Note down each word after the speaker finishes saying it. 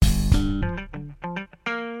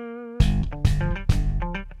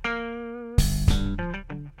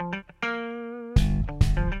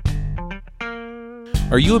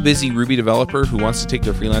Are you a busy Ruby developer who wants to take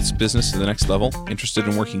their freelance business to the next level? Interested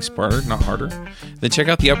in working smarter, not harder? Then check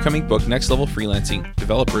out the upcoming book, Next Level Freelancing,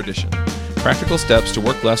 Developer Edition. Practical steps to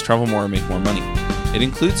work less, travel more, and make more money. It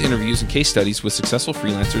includes interviews and case studies with successful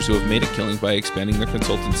freelancers who have made a killing by expanding their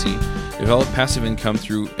consultancy, developed passive income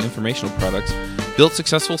through informational products, built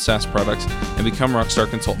successful SaaS products, and become rockstar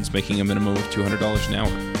consultants making a minimum of $200 an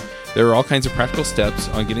hour. There are all kinds of practical steps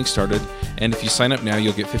on getting started, and if you sign up now,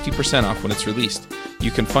 you'll get 50% off when it's released. You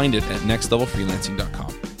can find it at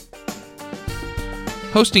nextlevelfreelancing.com.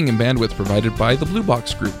 Hosting and bandwidth provided by the Blue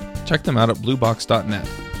Box Group. Check them out at bluebox.net.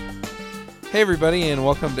 Hey everybody, and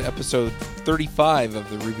welcome to episode 35 of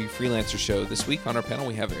the Ruby Freelancer Show. This week on our panel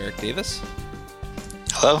we have Eric Davis.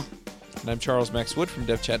 Hello. And I'm Charles Max Wood from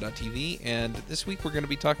devchat.tv, and this week we're going to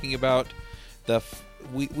be talking about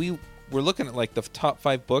we're looking at like the top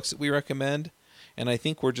 5 books that we recommend, and I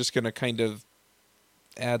think we're just going to kind of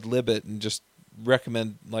ad-lib it and just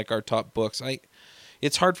recommend like our top books.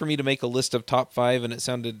 It's hard for me to make a list of top 5, and it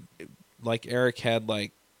sounded like Eric had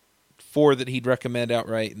like 4 that he'd recommend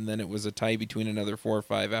outright, and then it was a tie between another 4 or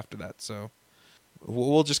 5 after that. So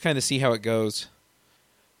we'll just kind of see how it goes.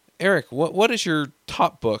 Eric, what is your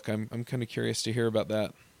top book? I'm kind of curious to hear about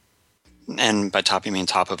that. And by top, you mean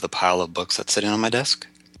top of the pile of books that's sitting on my desk?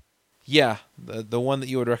 Yeah, the one that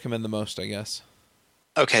you would recommend the most, I guess.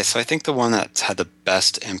 Okay, so I think the one that's had the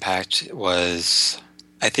best impact was,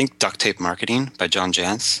 I think, Duct Tape Marketing by John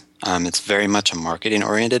Jantsch. It's very much a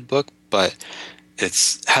marketing-oriented book, but it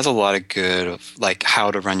has a lot of good, like,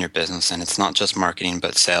 how to run your business, and it's not just marketing,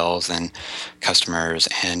 but sales and customers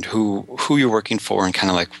and who you're working for and kind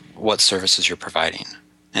of like what services you're providing.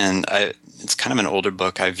 And it's kind of an older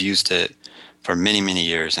book. I've used it for many, many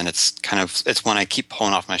years, and it's one I keep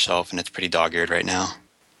pulling off my shelf, and it's pretty dog-eared right now.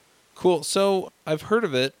 Cool. So I've heard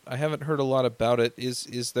of it. I haven't heard a lot about it.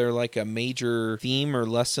 Is there like a major theme or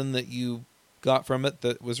lesson that you got from it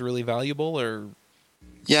that was really valuable, or?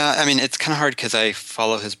 Yeah, I mean, it's kind of hard because I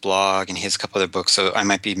follow his blog, and he has a couple other books, so I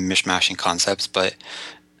might be mishmashing concepts, but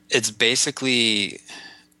it's basically,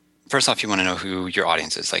 first off, you want to know who your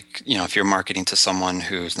audience is. Like, you know, if you're marketing to someone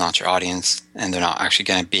who's not your audience and they're not actually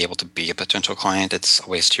going to be able to be a potential client, it's a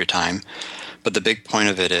waste of your time. But the big point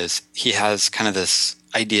of it is he has kind of this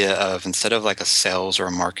idea of, instead of like a sales or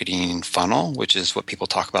a marketing funnel, which is what people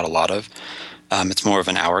talk about a lot of, it's more of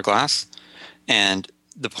an hourglass. And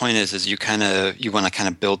the point is you want to kind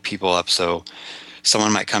of build people up. So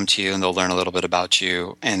someone might come to you and they'll learn a little bit about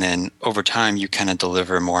you, and then over time you kind of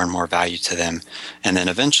deliver more and more value to them, and then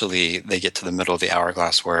eventually they get to the middle of the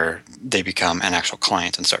hourglass where they become an actual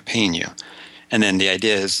client and start paying you. And then the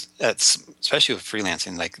idea is, especially with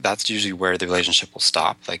freelancing, like that's usually where the relationship will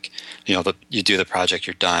stop. Like, you know, you do the project,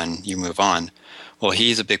 you're done, you move on. Well,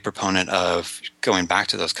 he's a big proponent of going back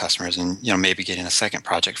to those customers and, you know, maybe getting a second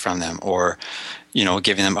project from them, or, you know,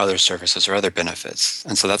 giving them other services or other benefits.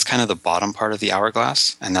 And so that's kind of the bottom part of the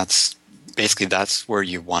hourglass. And that's where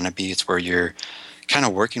you want to be. It's where you're kind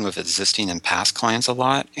of working with existing and past clients a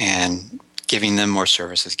lot and giving them more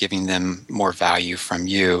services, giving them more value from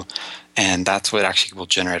you. And that's what actually will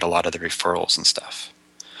generate a lot of the referrals and stuff.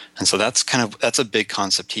 And so that's a big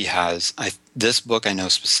concept he has. This book I know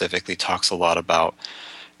specifically talks a lot about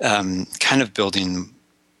kind of building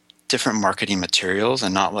different marketing materials,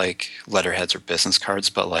 and not like letterheads or business cards,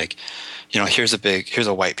 but like, you know, here's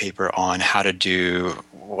a white paper on how to do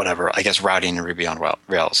whatever, I guess, routing in Ruby on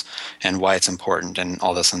Rails and why it's important and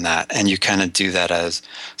all this and that. And you kind of do that as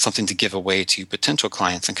something to give away to potential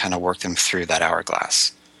clients and kind of work them through that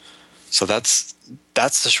hourglass. So that's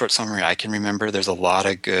the short summary I can remember. There's a lot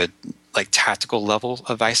of good, like, tactical level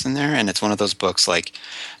advice in there, and it's one of those books like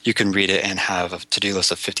you can read it and have a to-do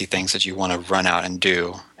list of 50 things that you want to run out and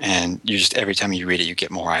do, and you just, every time you read it, you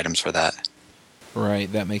get more items for that.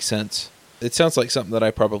 Right, that makes sense. It sounds like something that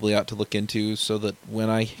I probably ought to look into, so that when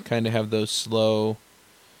I kind of have those slow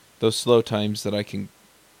times, that I can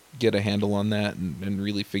get a handle on that and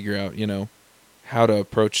really figure out, you know, how to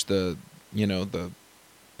approach the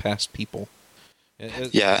past people.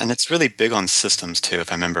 Yeah, and it's really big on systems too,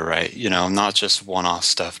 if I remember right. You know, not just one-off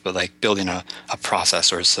stuff, but like building a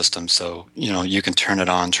process or a system, so, you know, you can turn it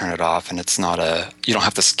on, turn it off, and it's not you don't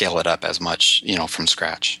have to scale it up as much, you know, from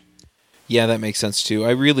scratch. Yeah, that makes sense too.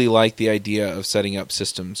 I really like the idea of setting up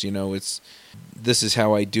systems. You know, this is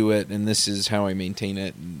how I do it, and this is how I maintain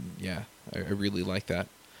it, and yeah, I really like that.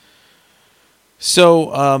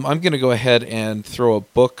 So I'm going to go ahead and throw a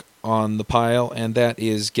book on the pile, and that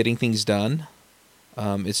is Getting Things Done.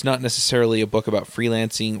 It's not necessarily a book about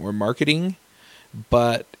freelancing or marketing,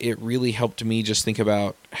 but it really helped me just think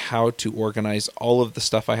about how to organize all of the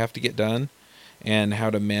stuff I have to get done and how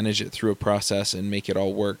to manage it through a process and make it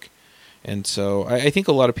all work. And so I think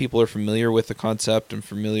a lot of people are familiar with the concept and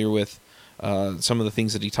familiar with some of the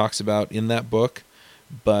things that he talks about in that book.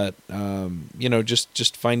 But,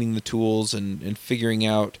 just finding the tools and figuring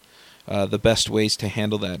out the best ways to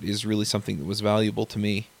handle that is really something that was valuable to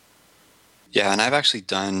me. Yeah, and I've actually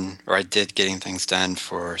I did getting things done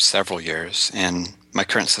for several years. And my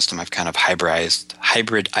current system, I've kind of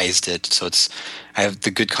hybridized it. So I have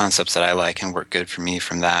the good concepts that I like and work good for me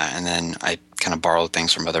from that. And then I kind of borrow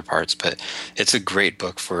things from other parts. But it's a great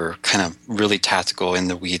book for kind of really tactical in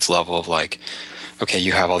the weeds level of like, okay,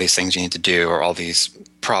 you have all these things you need to do or all these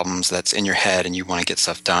problems that's in your head and you want to get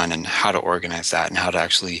stuff done, and how to organize that and how to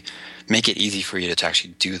actually make it easy for you to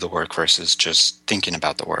actually do the work versus just thinking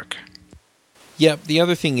about the work. Yeah, the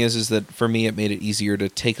other thing is that for me it made it easier to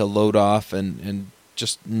take a load off and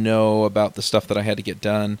just know about the stuff that I had to get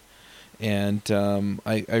done. And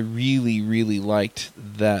I really, really liked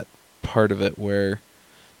that part of it where,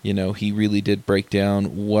 he really did break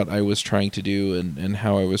down what I was trying to do and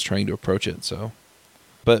how I was trying to approach it. So,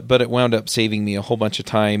 but it wound up saving me a whole bunch of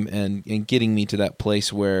time and getting me to that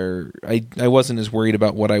place where I wasn't as worried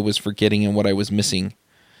about what I was forgetting and what I was missing,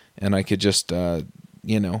 and I could just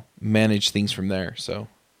manage things from there. So,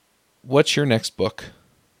 what's your next book?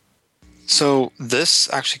 So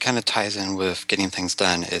this actually kind of ties in with getting things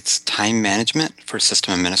done. It's Time Management for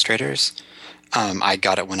System Administrators. I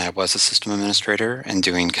got it when I was a system administrator and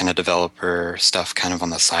doing kind of developer stuff kind of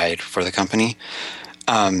on the side for the company.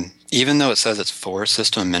 Even though it says it's for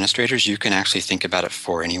system administrators, you can actually think about it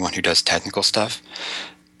for anyone who does technical stuff.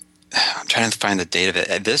 I'm trying to find the date of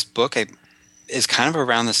it. This book is kind of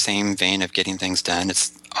around the same vein of getting things done.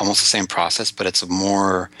 It's almost the same process, but it's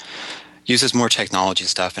uses more technology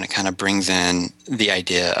stuff, and it kind of brings in the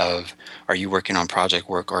idea of, are you working on project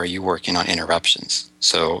work or are you working on interruptions?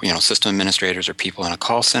 So, system administrators are people in a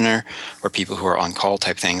call center or people who are on call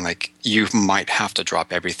type thing. Like, you might have to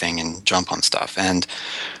drop everything and jump on stuff. And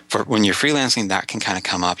for when you're freelancing, that can kind of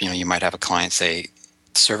come up. You might have a client say,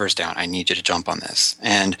 server's down, I need you to jump on this.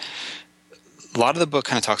 And a lot of the book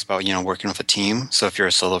kind of talks about, working with a team. So if you're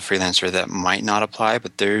a solo freelancer, that might not apply,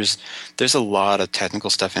 but there's a lot of technical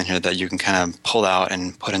stuff in here that you can kind of pull out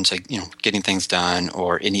and put into, getting things done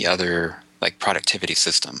or any other like productivity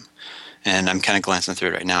system. And I'm kind of glancing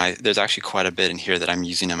through it right now. There's actually quite a bit in here that I'm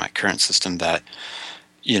using in my current system that,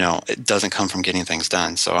 it doesn't come from getting things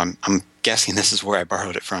done. So I'm guessing this is where I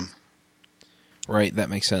borrowed it from. Right, that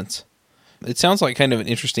makes sense. It sounds like kind of an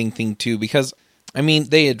interesting thing too, because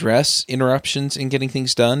they address interruptions in getting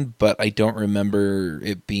things done, but I don't remember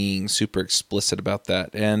it being super explicit about that.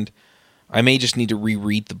 And I may just need to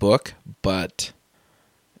reread the book, but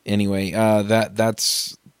anyway,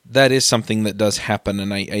 that is something that does happen,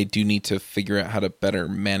 and I do need to figure out how to better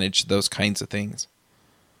manage those kinds of things.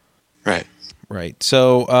 Right. Right.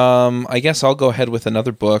 So I guess I'll go ahead with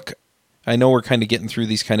another book. I know we're kind of getting through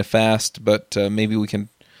these kind of fast, but maybe we can...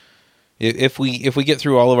 If we get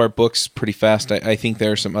through all of our books pretty fast, I think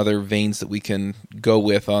there are some other veins that we can go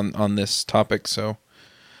with on this topic. So,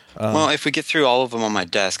 well, if we get through all of them on my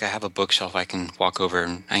desk, I have a bookshelf I can walk over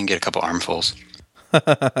and I can get a couple armfuls.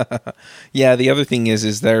 Yeah, the other thing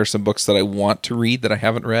is there are some books that I want to read that I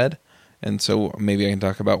haven't read, and so maybe I can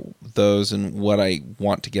talk about those and what I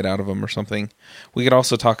want to get out of them or something. We could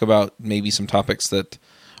also talk about maybe some topics that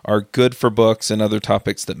are good for books and other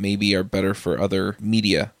topics that maybe are better for other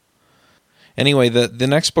media. Anyway, the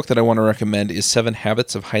next book that I want to recommend is 7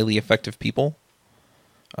 Habits of Highly Effective People.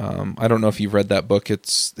 I don't know if you've read that book.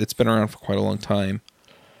 It's been around for quite a long time.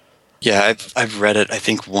 Yeah, I've read it, I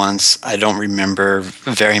think, once. I don't remember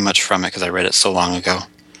very much from it because I read it so long ago.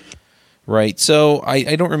 Right. So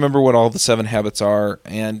I don't remember what all the 7 habits are,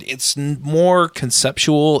 and it's more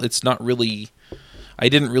conceptual. It's not really... I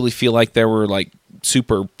didn't really feel like there were like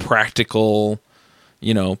super practical,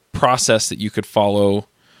 process that you could follow.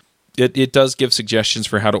 It does give suggestions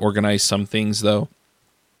for how to organize some things, though.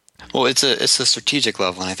 Well, it's a strategic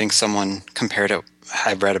level, and I think someone compared it.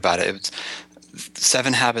 I read about it. It's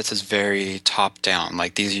 7 habits is very top down.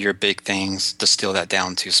 Like, these are your big things. Distill that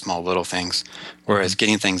down to small little things. Whereas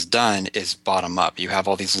getting things done is bottom up. You have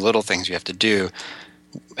all these little things you have to do.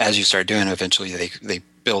 As you start doing, eventually they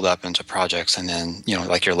build up into projects, and then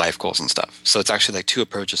like your life goals and stuff. So it's actually like 2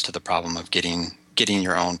 approaches to the problem of getting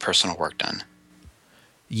your own personal work done.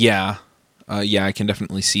 Yeah. I can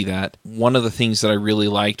definitely see that. One of the things that I really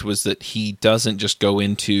liked was that he doesn't just go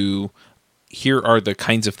into, here are the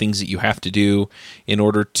kinds of things that you have to do in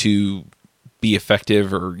order to be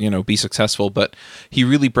effective or, be successful. But he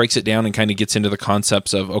really breaks it down and kind of gets into the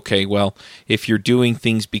concepts of, okay, well, if you're doing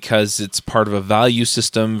things because it's part of a value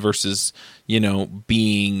system versus,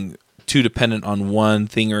 being too dependent on one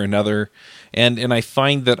thing or another. And I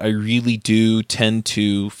find that I really do tend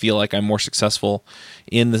to feel like I'm more successful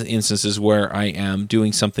in the instances where I am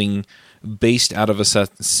doing something based out of a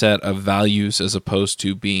set of values as opposed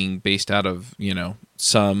to being based out of,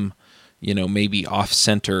 some, maybe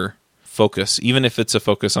off-center focus. Even if it's a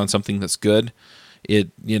focus on something that's good,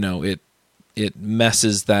 it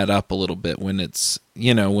messes that up a little bit when it's,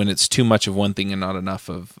 when it's too much of one thing and not enough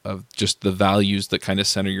of just the values that kind of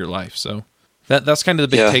center your life. So that's kind of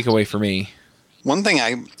the big takeaway for me. One thing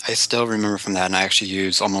I still remember from that, and I actually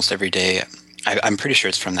use almost every day, I'm pretty sure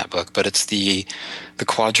it's from that book, but it's the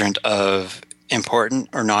quadrant of important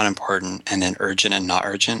or not important, and then urgent and not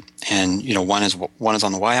urgent. And one is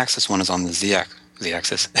on the y-axis, one is on the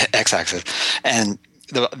z-axis, x-axis, and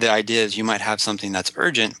the idea is you might have something that's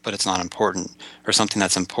urgent but it's not important, or something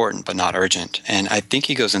that's important but not urgent. And I think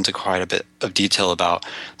he goes into quite a bit of detail about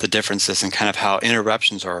the differences and kind of how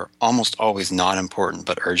interruptions are almost always not important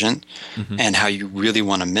but urgent, and how you really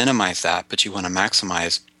want to minimize that, but you want to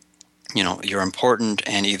maximize you're important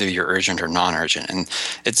and either you're urgent or non-urgent. And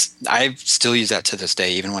I still use that to this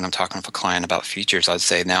day. Even when I'm talking with a client about features, I'd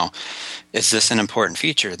say, now, is this an important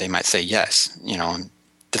feature? They might say yes.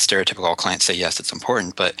 The stereotypical clients say yes, it's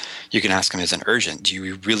important, but you can ask them, is it urgent? Do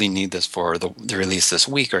you really need this for the release this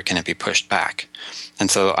week, or can it be pushed back?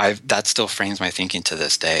 And so that still frames my thinking to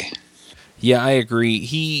this day. Yeah, I agree.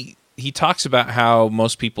 He talks about how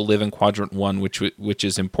most people live in quadrant 1, which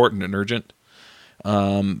is important and urgent.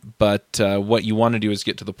 But what you want to do is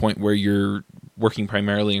get to the point where you're working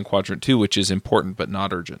primarily in quadrant 2, which is important but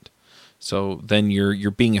not urgent. So then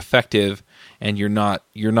you're being effective, and you're not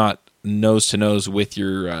nose to nose with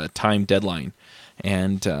your time deadline,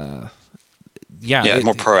 and more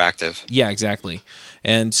proactive. Yeah, exactly.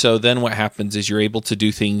 And so then what happens is you're able to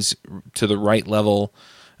do things to the right level,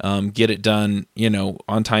 get it done,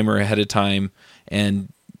 on time or ahead of time,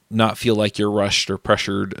 and not feel like you're rushed or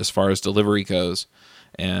pressured as far as delivery goes.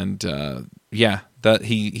 And that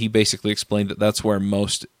he basically explained that that's where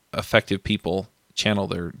most effective people channel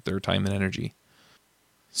their time and energy.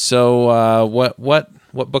 So what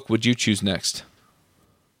book would you choose next?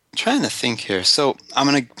 I'm trying to think here. So I'm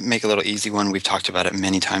going to make a little easy one. We've talked about it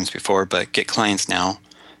many times before, but Get Clients Now.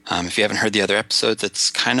 If you haven't heard the other episodes,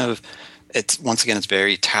 it's once again, it's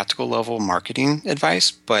very tactical level marketing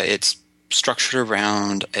advice, but it's structured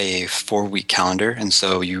around a 4-week calendar. And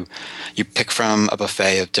so you pick from a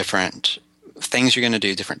buffet of different things you're going to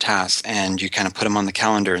do, different tasks, and you kind of put them on the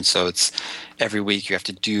calendar. And so it's every week you have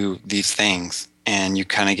to do these things, and you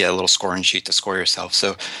kind of get a little scoring sheet to score yourself.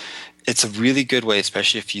 So it's a really good way,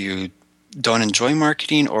 especially if you don't enjoy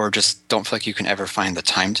marketing or just don't feel like you can ever find the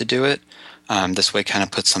time to do it. This way kind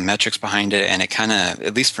of puts some metrics behind it, and it kind of,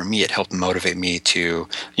 at least for me, it helped motivate me to,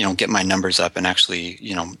 get my numbers up and actually,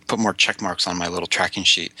 put more check marks on my little tracking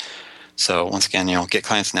sheet. So once again, Get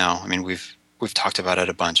Clients Now. I mean, we've talked about it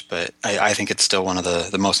a bunch, but I think it's still one of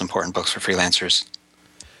the most important books for freelancers.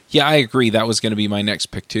 Yeah, I agree. That was going to be my next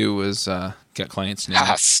pick too, was Get Clients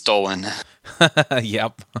Now. Stolen.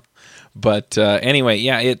 Yep. But anyway,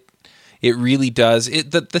 yeah, it really does.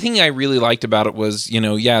 The thing I really liked about it was,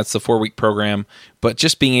 it's the 4-week program, but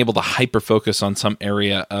just being able to hyper-focus on some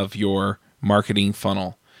area of your marketing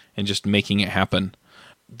funnel and just making it happen.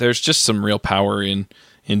 There's just some real power in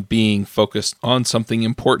being focused on something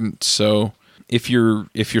important. So if you're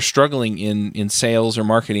struggling in sales or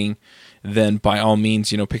marketing, then by all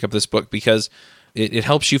means, pick up this book, because it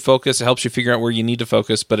helps you focus, it helps you figure out where you need to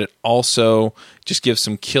focus, but it also just gives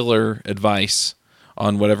some killer advice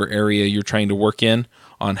on whatever area you're trying to work in,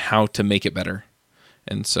 on how to make it better.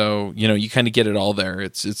 And so, you kind of get it all there.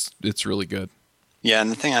 It's really good. Yeah,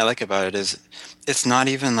 and the thing I like about it is it's not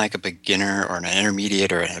even like a beginner or an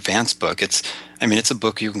intermediate or an advanced book. It's a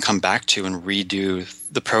book you can come back to and redo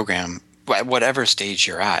the program at whatever stage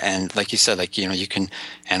you're at. And like you said, you can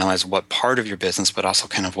analyze what part of your business, but also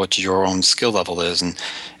kind of what your own skill level is. And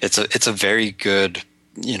it's a very good,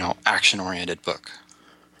 action-oriented book.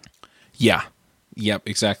 Yeah. Yep,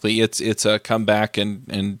 exactly. It's a come back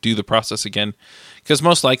and do the process again, because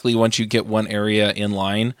most likely once you get one area in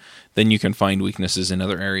line, then you can find weaknesses in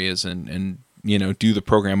other areas and do the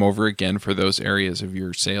program over again for those areas of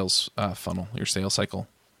your sales funnel, your sales cycle.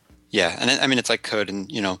 Yeah, and it's like code,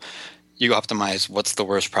 and you optimize what's the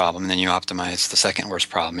worst problem, and then you optimize the second worst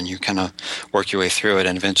problem, and you kind of work your way through it,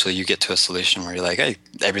 and eventually you get to a solution where you're like, hey,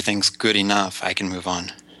 everything's good enough, I can move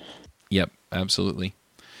on. Yep, absolutely.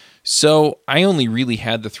 So I only really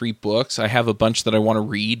had the 3 books. I have a bunch that I want to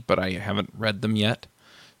read, but I haven't read them yet.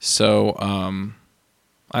 So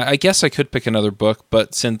I guess I could pick another book,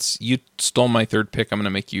 but since you stole my 3rd pick, I'm going to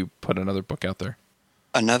make you put another book out there.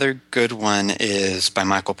 Another good one is by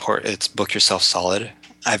Michael Port. It's Book Yourself Solid.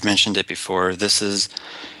 I've mentioned it before. It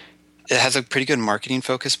has a pretty good marketing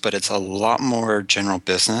focus, but it's a lot more general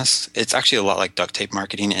business. It's actually a lot like duct tape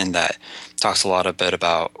marketing in that it talks a lot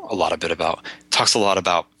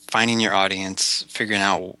about finding your audience, figuring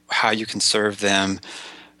out how you can serve them,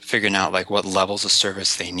 figuring out like what levels of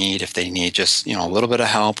service they need, if they need just, a little bit of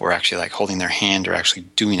help or actually like holding their hand or actually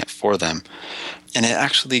doing it for them. And it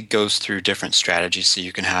actually goes through different strategies. So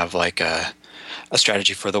you can have like a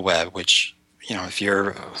strategy for the web, which, if you're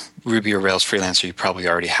a Ruby or Rails freelancer, you probably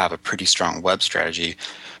already have a pretty strong web strategy.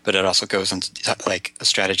 But it also goes into like a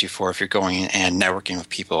strategy for if you're going and networking with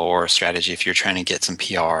people, or a strategy if you're trying to get some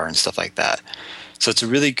PR and stuff like that. So it's a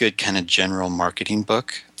really good kind of general marketing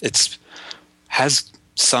book. It has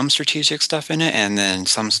some strategic stuff in it and then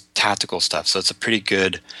some tactical stuff. So it's a pretty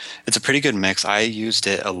good mix. I used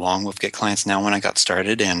it along with Get Clients Now when I got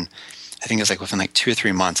started, and I think it was like within like 2 or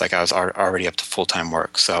 3 months, like I was already up to full-time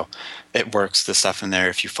work. So it works, the stuff in there,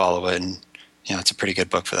 if you follow it, and it's a pretty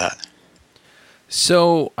good book for that.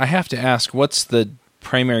 So I have to ask, what's the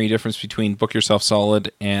primary difference between Book Yourself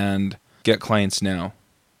Solid and Get Clients Now?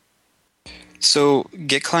 So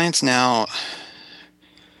Get Clients Now,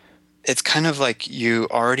 it's kind of like you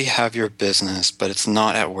already have your business, but it's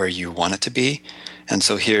not at where you want it to be. And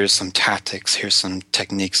so here's some tactics, here's some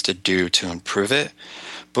techniques to do to improve it.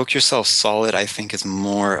 Book Yourself Solid, I think, is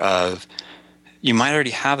more of, you might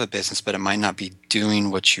already have a business, but it might not be doing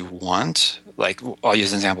what you want. Like, I'll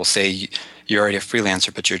use an example. Say you're already a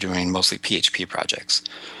freelancer, but you're doing mostly PHP projects.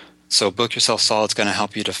 So Book Yourself Solid is going to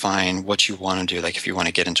help you define what you want to do. Like if you want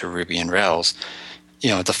to get into Ruby and Rails,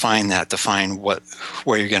 define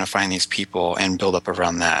where you're going to find these people and build up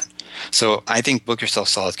around that. So I think Book Yourself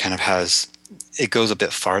Solid kind of it goes a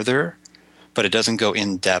bit farther, but it doesn't go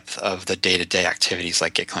in depth of the day-to-day activities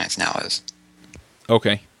like Get Clients Now is.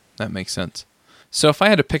 Okay, that makes sense. So if I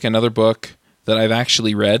had to pick another book that I've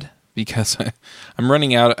actually read, because I'm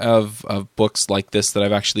running out of books like this that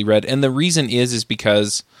I've actually read, and the reason is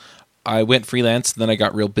because I went freelance, and then I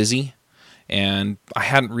got real busy, and I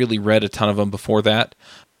hadn't really read a ton of them before that.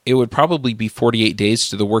 It would probably be 48 Days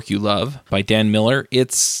to the Work You Love by Dan Miller.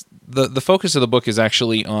 It's the focus of the book is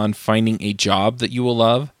actually on finding a job that you will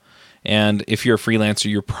love. And if you're a freelancer,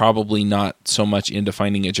 you're probably not so much into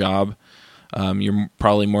finding a job. You're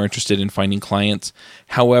probably more interested in finding clients.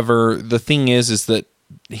 However, the thing is that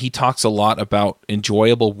he talks a lot about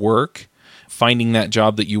enjoyable work, finding that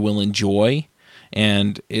job that you will enjoy,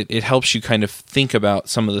 and it helps you kind of think about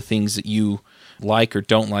some of the things that you like or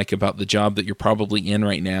don't like about the job that you're probably in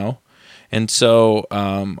right now. And so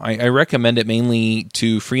I recommend it mainly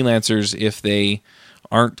to freelancers if they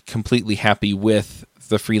aren't completely happy with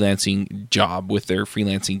the freelancing job, with their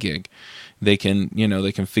freelancing gig. They can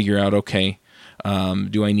figure out, okay,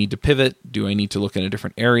 do I need to pivot? Do I need to look in a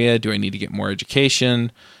different area? Do I need to get more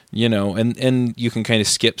education? And you can kind of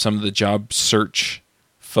skip some of the job search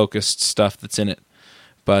focused stuff that's in it.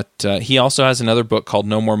 But he also has another book called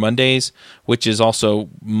No More Mondays, which is also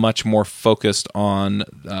much more focused on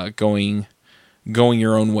going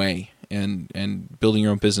your own way and building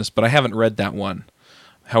your own business. But I haven't read that one.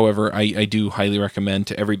 However, I do highly recommend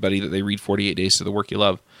to everybody that they read 48 Days to the Work You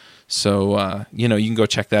Love. So, you can go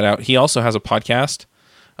check that out. He also has a podcast.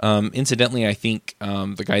 Incidentally, I think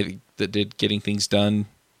the guy that did Getting Things Done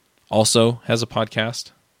also has a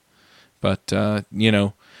podcast. But,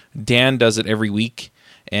 Dan does it every week,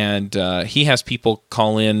 and he has people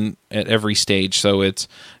call in at every stage. So it's,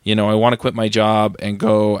 I want to quit my job and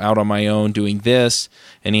go out on my own doing this.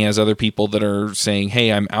 And he has other people that are saying,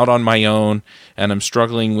 hey, I'm out on my own and I'm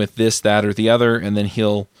struggling with this, that, or the other. And then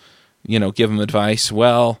he'll, give them advice.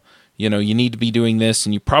 Well, you need to be doing this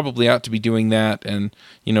and you probably ought to be doing that. And,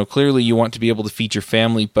 clearly you want to be able to feed your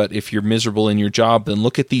family. But if you're miserable in your job, then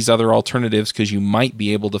look at these other alternatives because you might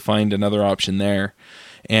be able to find another option there.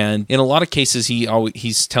 And in a lot of cases,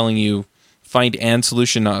 he's telling you find an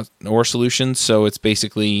solution, not or solutions. So it's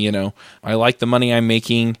basically, I like the money I'm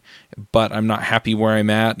making, but I'm not happy where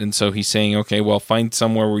I'm at. And so he's saying, okay, well, find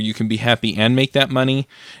somewhere where you can be happy and make that money.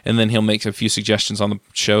 And then he'll make a few suggestions on the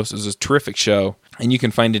show. So it's a terrific show. And you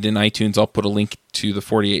can find it in iTunes. I'll put a link to the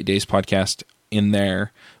 48 Days podcast in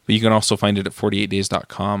there. But you can also find it at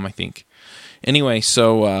 48days.com, I think. Anyway,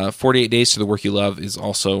 so 48 Days to the Work You Love is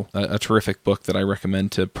also a terrific book that I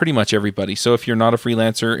recommend to pretty much everybody. So if you're not a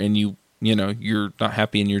freelancer and you're not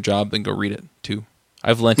happy in your job, then go read it too.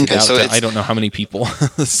 I've lent it Okay, out so to I don't know how many people.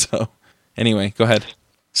 So anyway, go ahead.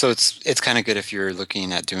 so it's kind of good if you're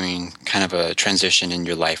looking at doing kind of a transition in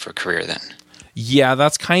your life or career then. Yeah,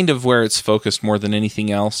 that's kind of where it's focused more than anything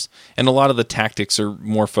else. And a lot of the tactics are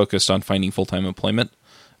more focused on finding full-time employment,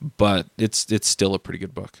 but it's still a pretty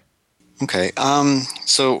good book. Okay.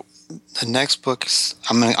 So the next books,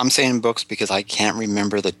 I'm saying books because I can't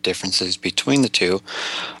remember the differences between the two.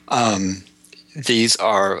 These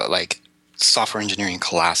are like software engineering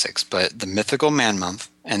classics, but The Mythical Man Month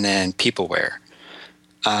and then Peopleware.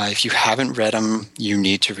 If you haven't read them, you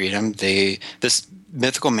need to read them. This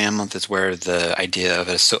Mythical Man Month is where the idea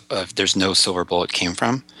of there's no silver bullet came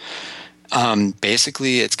from.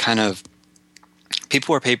 Basically, it's kind of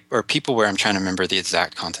people where I'm trying to remember the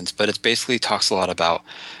exact contents, but it basically talks a lot about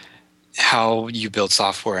how you build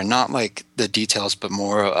software and not like the details, but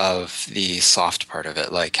more of the soft part of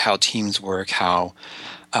it, like how teams work, how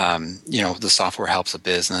the software helps a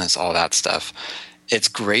business, all that stuff. It's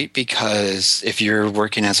great because if you're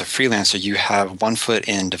working as a freelancer, you have one foot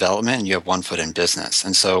in development and you have one foot in business.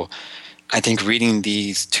 And so I think reading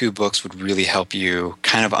these two books would really help you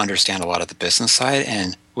kind of understand a lot of the business side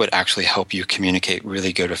and would actually help you communicate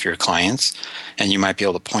really good with your clients. And you might be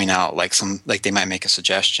able to point out like they might make a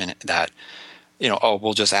suggestion that, oh,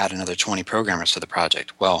 we'll just add another 20 programmers to the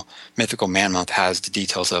project. Well, Mythical Man Month has the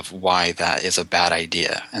details of why that is a bad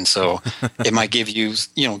idea. And so it might give you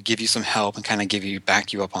some help and kind of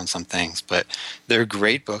back you up on some things. But they're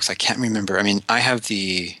great books. I can't remember. I mean, I have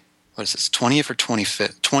the, what is this, 20th or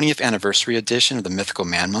 20th anniversary edition of the Mythical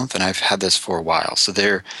Man Month, and I've had this for a while. So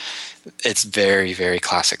it's very, very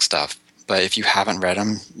classic stuff. But if you haven't read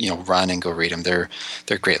them, run and go read them. They're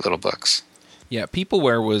great little books. Yeah,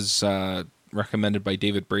 Peopleware was recommended by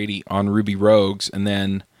David Brady on Ruby Rogues, and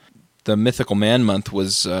then the Mythical Man Month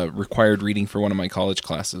was required reading for one of my college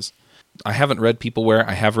classes. I haven't read Peopleware.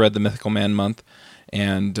 I have read the Mythical Man Month,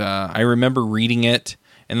 and I remember reading it,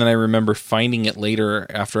 and then I remember finding it later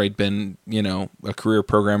after I'd been, a career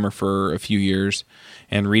programmer for a few years,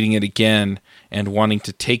 and reading it again and wanting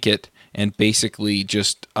to take it and basically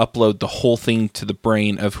just upload the whole thing to the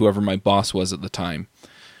brain of whoever my boss was at the time.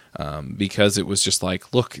 Because it was just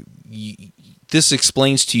like, look, this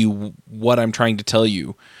explains to you what I'm trying to tell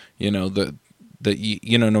you. No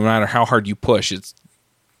matter how hard you push, it's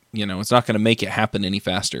not going to make it happen any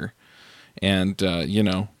faster. And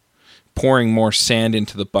pouring more sand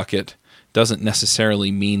into the bucket doesn't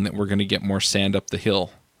necessarily mean that we're going to get more sand up the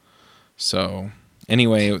hill. So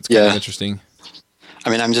anyway, it's kind of interesting. I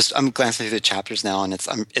mean, I'm glancing through the chapters now, and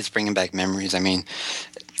it's bringing back memories. I mean,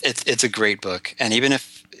 it's a great book, and even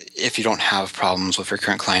if you don't have problems with your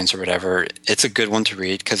current clients or whatever, it's a good one to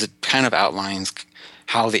read because it kind of outlines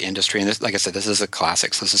how the industry, and this, like I said, this is a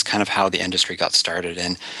classic, so this is kind of how the industry got started.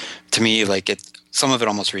 And to me, like some of it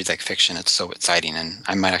almost reads like fiction. It's so exciting, and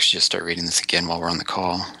I might actually just start reading this again while we're on the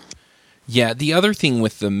call. Yeah, the other thing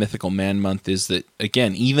with the Mythical Man Month is that,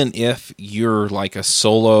 again, even if you're like a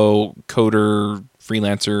solo coder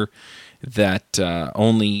freelancer that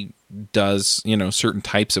only does, certain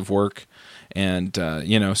types of work, and, so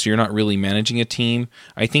you're not really managing a team,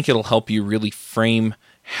 I think it'll help you really frame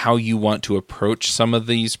how you want to approach some of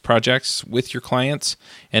these projects with your clients,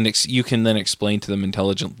 and you can then explain to them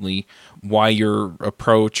intelligently why your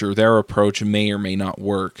approach or their approach may or may not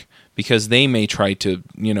work, because they may try to,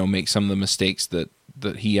 make some of the mistakes that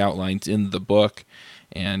he outlines in the book,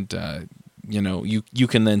 and, you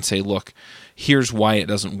can then say, look, here's why it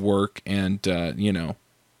doesn't work, and,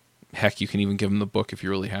 heck, you can even give them the book if you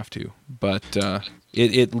really have to. But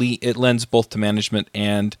it lends both to management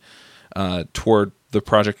and toward the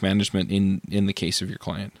project management in the case of your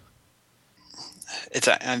client.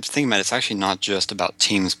 I'm thinking about it's actually not just about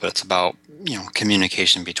teams, but it's about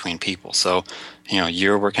communication between people. So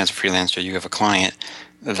you're working as a freelancer, you have a client.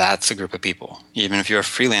 That's a group of people. Even if you're a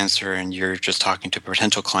freelancer and you're just talking to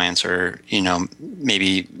potential clients or,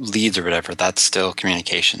 maybe leads or whatever, that's still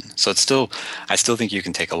communication. So I still think you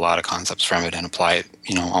can take a lot of concepts from it and apply it,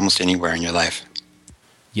 almost anywhere in your life.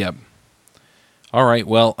 Yep. All right.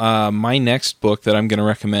 Well, my next book that I'm going to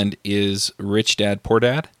recommend is Rich Dad, Poor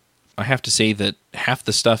Dad. I have to say that half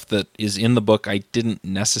the stuff that is in the book I didn't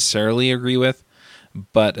necessarily agree with,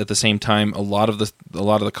 but at the same time, a lot of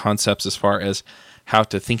the concepts as far as how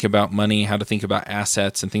to think about money, how to think about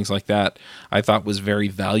assets and things like that, I thought was very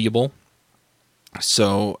valuable.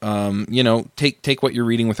 So, take what you're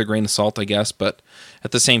reading with a grain of salt, I guess. But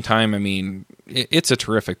at the same time, I mean, it's a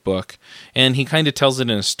terrific book, and he kind of tells it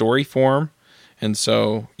in a story form, and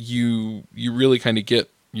so you really kind of get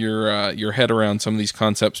your head around some of these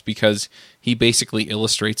concepts because he basically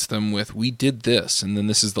illustrates them with, we did this, and then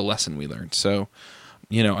this is the lesson we learned. So,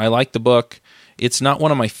 I like the book. It's not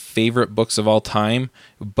one of my favorite books of all time,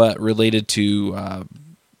 but related to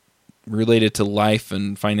life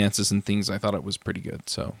and finances and things, I thought it was pretty good.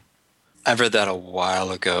 So I've read that a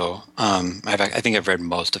while ago. I think I've read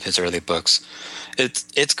most of his early books.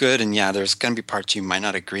 It's good, and yeah, there's going to be parts you might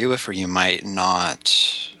not agree with, or you might not,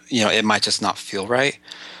 it might just not feel right.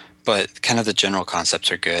 But kind of the general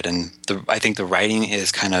concepts are good, and I think the writing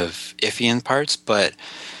is kind of iffy in parts, but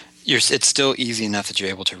it's still easy enough that you're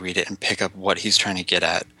able to read it and pick up what he's trying to get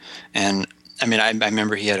at. And I mean, I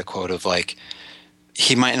remember he had a quote of like,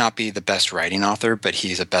 he might not be the best writing author, but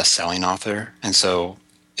he's a best-selling author, and so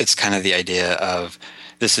it's kind of the idea of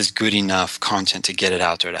this is good enough content to get it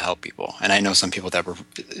out there to help people. And I know some people that were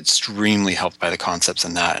extremely helped by the concepts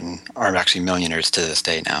in that and are actually millionaires to this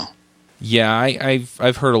day now. Yeah,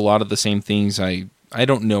 I've heard a lot of the same things. I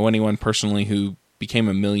don't know anyone personally who became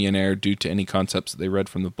a millionaire due to any concepts that they read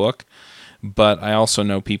from the book, but I also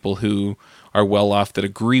know people who are well off that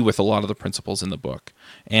agree with a lot of the principles in the book.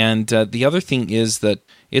 And the other thing is that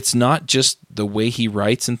it's not just the way he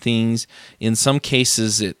writes and things. In some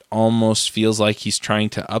cases, it almost feels like he's trying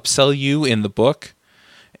to upsell you in the book,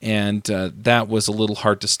 and that was a little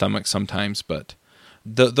hard to stomach sometimes, but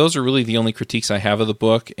those are really the only critiques I have of the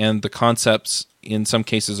book, and the concepts in some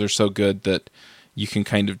cases are so good that you can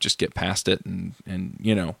kind of just get past it and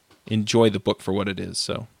enjoy the book for what it is.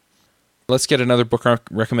 So let's get another book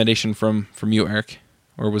recommendation from you, Eric.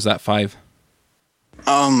 Or was that 5?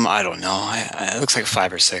 I don't know. It looks like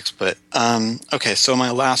 5 or 6, but okay. So my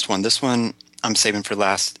last one, this one I'm saving for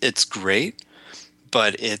last. It's great,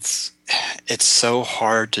 but it's so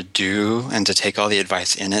hard to do and to take all the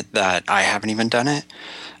advice in it that I haven't even done it.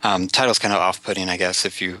 Title's kind of off-putting, I guess,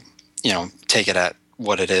 if you take it at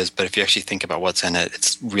what it is, but if you actually think about what's in it,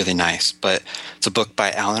 it's really nice. But it's a book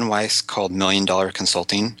by Alan Weiss called $1 Million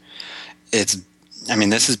Consulting.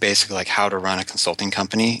 This is basically like how to run a consulting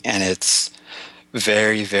company, and it's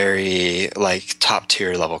very, very like top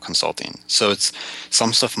tier level consulting. So it's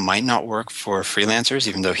some stuff might not work for freelancers,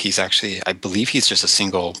 even though I believe he's just a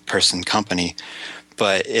single person company.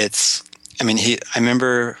 But I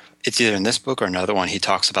remember it's either in this book or another one, he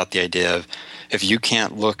talks about the idea of if you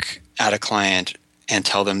can't look at a client and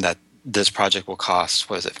tell them that this project will cost,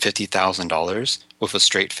 $50,000 with a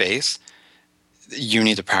straight face, you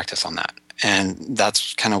need to practice on that. And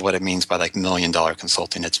that's kind of what it means by like $1 million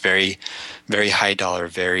consulting. It's very, very high dollar,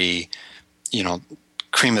 very,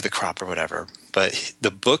 cream of the crop or whatever. But the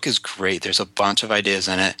book is great. There's a bunch of ideas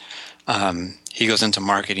in it. He goes into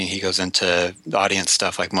marketing. He goes into audience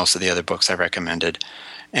stuff like most of the other books I recommended.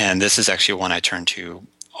 And this is actually one I turn to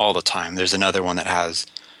all the time. There's another one that has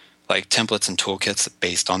like templates and toolkits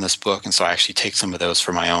based on this book. And so I actually take some of those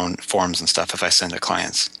for my own forms and stuff if I send to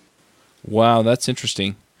clients. Wow, that's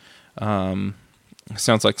interesting.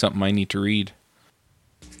 Sounds like something I need to read.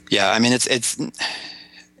 Yeah, it's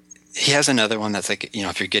he has another one that's like,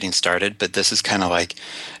 if you're getting started, but this is kind of like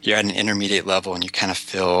you're at an intermediate level and you kind of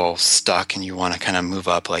feel stuck and you want to kind of move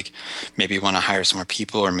up. Like maybe you want to hire some more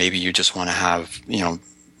people, or maybe you just want to have,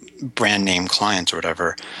 brand name clients or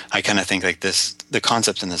whatever. I kind of think like the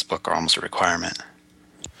concepts in this book are almost a requirement.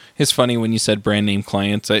 It's funny when you said brand name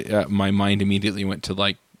clients, my mind immediately went to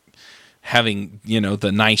like having,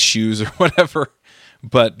 the nice shoes or whatever.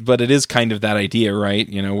 But it is kind of that idea, right?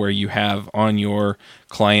 Where you have on your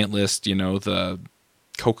client list, the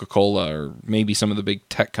Coca-Cola or maybe some of the big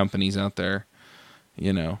tech companies out there,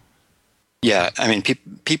 Yeah,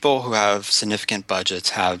 people who have significant budgets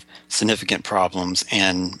have significant problems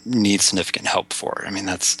and need significant help for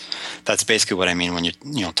it. That's basically what I mean when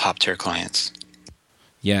you top tier clients.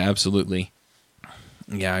 Yeah, absolutely.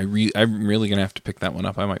 Yeah, I'm really gonna have to pick that one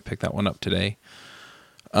up. I might pick that one up today.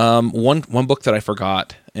 One book that I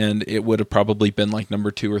forgot, and it would have probably been like number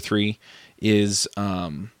 2 or 3, is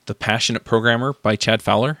The Passionate Programmer by Chad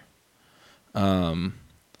Fowler.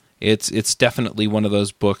 It's definitely one of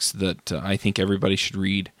those books that I think everybody should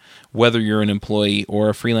read, whether you're an employee or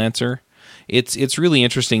a freelancer. It's really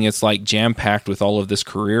interesting. It's like jam-packed with all of this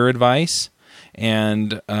career advice,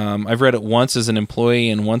 and I've read it once as an employee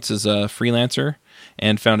and once as a freelancer,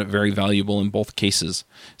 and found it very valuable in both cases.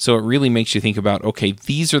 So it really makes you think about, okay,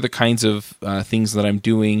 these are the kinds of things that I'm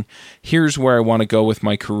doing. Here's where I want to go with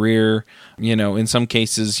my career. In some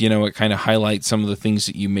cases, it kind of highlights some of the things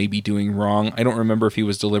that you may be doing wrong. I don't remember if he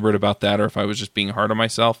was deliberate about that or if I was just being hard on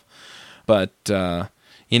myself. But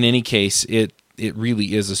in any case, it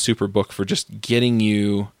really is a super book for just getting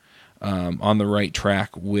you on the right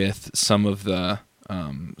track with some of the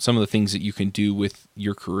things that you can do with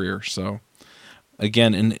your career. So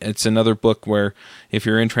again, and it's another book where if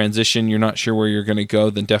you're in transition, you're not sure where you're going to go,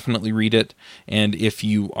 then definitely read it. And if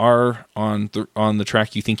you are on the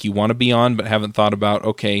track you think you want to be on, but haven't thought about,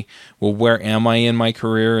 okay, well, where am I in my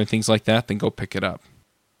career and things like that, then go pick it up.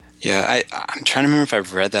 Yeah, I'm trying to remember if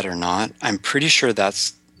I've read that or not. I'm pretty sure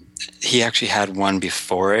he actually had one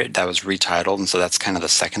before it that was retitled, and so that's kind of the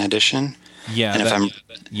second edition. Yeah, and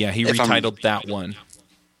he retitled that one.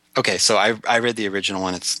 Okay, so I read the original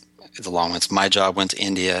one. It's a long one. It's My Job Went to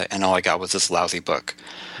India, and all I got was this lousy book.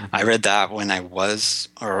 Mm-hmm. I read that when I was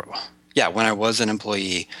an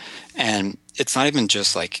employee, and it's not even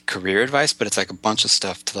just like career advice, but it's like a bunch of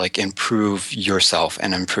stuff to like improve yourself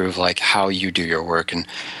and improve like how you do your work. And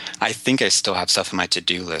I think I still have stuff on my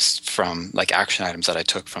to-do list from like action items that I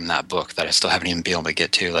took from that book that I still haven't even been able to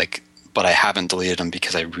get to, but I haven't deleted them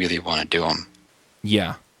because I really want to do them.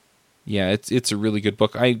 Yeah. Yeah, it's a really good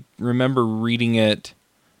book. I remember reading it.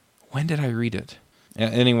 When did I read it?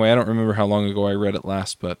 Anyway, I don't remember how long ago I read it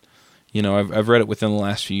last, but I've read it within the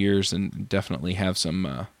last few years and definitely have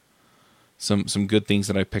some good things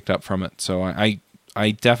that I picked up from it. So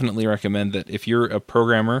I definitely recommend that if you're a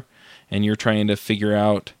programmer and you're trying to figure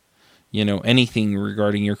out anything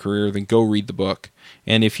regarding your career, then go read the book.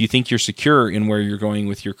 And if you think you're secure in where you're going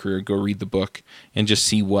with your career, go read the book and just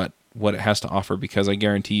see what it has to offer, because I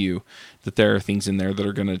guarantee you that there are things in there that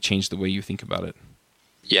are going to change the way you think about it.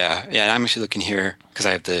 Yeah. I'm actually looking here because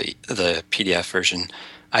I have the PDF version.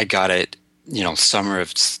 I got it, summer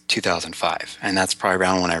of 2005, and that's probably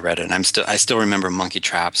around when I read it. And I still remember monkey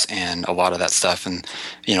traps and a lot of that stuff, and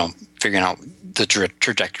figuring out the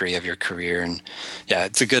trajectory of your career. And yeah,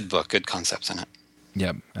 it's a good book, good concepts in it.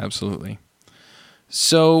 Yeah, absolutely.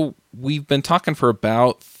 So we've been talking for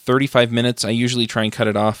about 35 minutes. I usually try and cut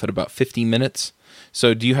it off at about 50 minutes.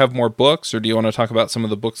 So do you have more books, or do you want to talk about some of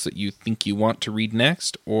the books that you think you want to read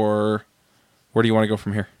next, or where do you want to go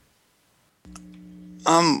from here?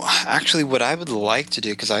 Actually, what I would like to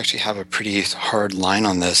do, because I actually have a pretty hard line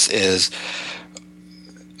on this, is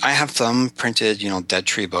I have some printed, dead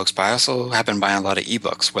tree books, but I also have been buying a lot of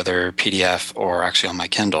ebooks, whether PDF or actually on my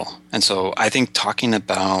Kindle. And so I think talking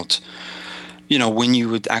about, when you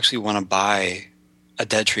would actually want to buy a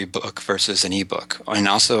dead tree book versus an ebook, and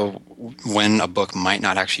also when a book might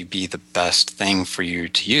not actually be the best thing for you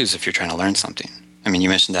to use if you're trying to learn something. I mean, you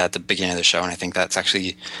mentioned that at the beginning of the show, and I think that's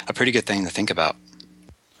actually a pretty good thing to think about.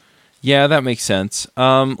 Yeah, that makes sense.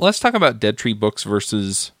 Let's talk about dead tree books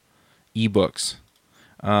versus ebooks.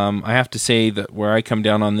 I have to say that where I come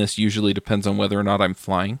down on this usually depends on whether or not I'm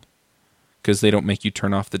flying, because they don't make you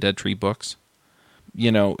turn off the dead tree books.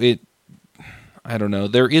 I don't know.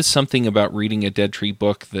 There is something about reading a dead tree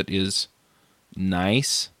book that is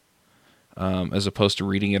nice, as opposed to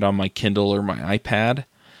reading it on my Kindle or my iPad,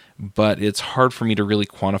 but it's hard for me to really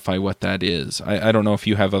quantify what that is. I don't know if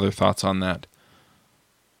you have other thoughts on that.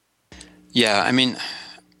 Yeah, I mean,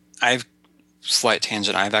 slight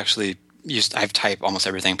tangent. I've typed almost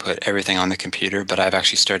everything, put everything on the computer, but I've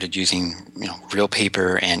actually started using, real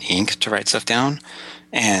paper and ink to write stuff down.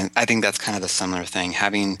 And I think that's kind of the similar thing,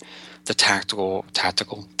 having the tactile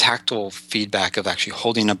feedback of actually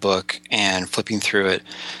holding a book and flipping through it.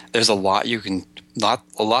 There's a lot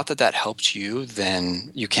that helps you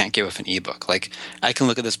than you can't get with an ebook. Like, I can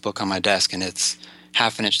look at this book on my desk and it's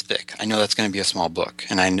half an inch thick. I know that's going to be a small book,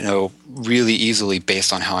 and I know really easily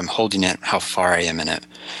based on how I'm holding it how far I am in it.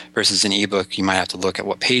 Versus an ebook, you might have to look at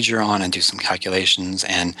what page you're on and do some calculations,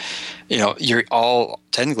 and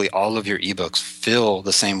technically all of your ebooks feel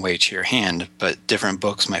the same way to your hand, but different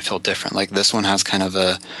books might feel different. Like this one has kind of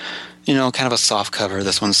a soft cover.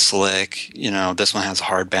 This one's slick. This one has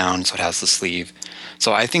hardbound, so it has the sleeve.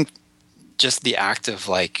 So I think just the act of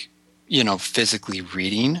physically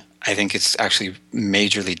reading, I think it's actually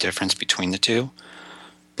majorly difference between the two.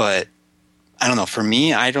 But I don't know. For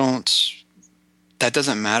me, that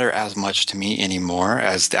doesn't matter as much to me anymore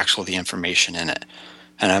as the information in it.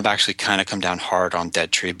 And I've actually kind of come down hard on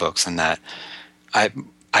dead tree books in that I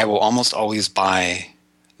will almost always buy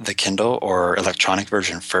the Kindle or electronic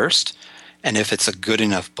version first. And if it's a good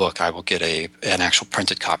enough book, I will get an actual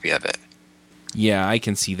printed copy of it. Yeah, I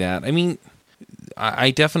can see that. I mean,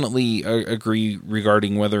 I definitely agree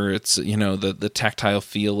regarding whether it's, the tactile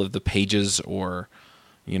feel of the pages or,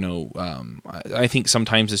 I think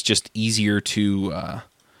sometimes it's just easier to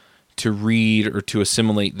read or to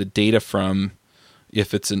assimilate the data from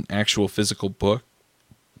if it's an actual physical book.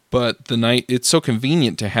 But it's so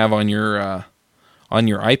convenient to have on your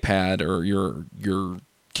iPad or your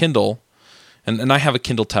Kindle, and I have a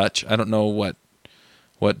Kindle Touch. I don't know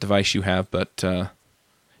what device you have, but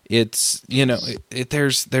it's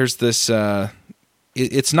there's this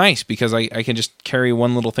it's nice because I can just carry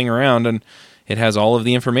one little thing around and it has all of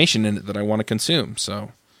the information in it that I want to consume.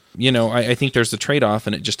 So, I think there's a trade-off,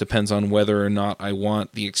 and it just depends on whether or not I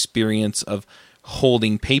want the experience of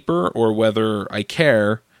holding paper or whether I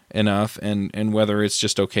care enough and whether it's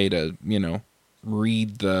just okay to,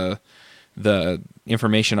 read the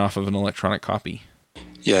information off of an electronic copy.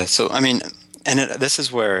 Yeah. So, I mean, and this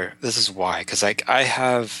is why, because I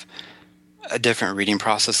have a different reading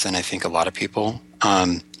process than I think a lot of people.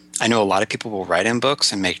 I know a lot of people will write in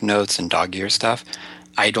books and make notes and dog-ear stuff.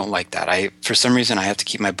 I don't like that. For some reason, I have to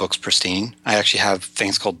keep my books pristine. I actually have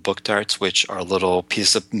things called book darts, which are little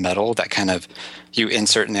pieces of metal that kind of you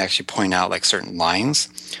insert and they actually point out like certain lines,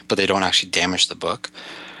 but they don't actually damage the book.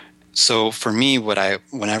 So for me,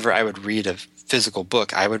 whenever I would read a physical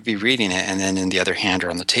book, I would be reading it, and then in the other hand or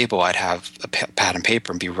on the table, I'd have a pad and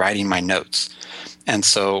paper and be writing my notes. And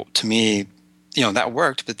so to me, that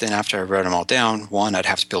worked, but then after I wrote them all down, one, I'd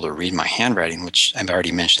have to be able to read my handwriting, which I've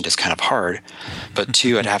already mentioned is kind of hard. But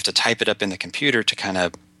two, I'd have to type it up in the computer to kind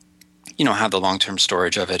of, have the long-term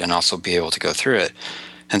storage of it and also be able to go through it.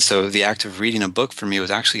 And so the act of reading a book for me was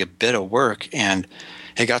actually a bit of work. And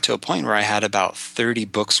it got to a point where I had about 30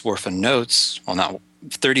 books worth of notes. Well, not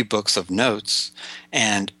 30 books of notes.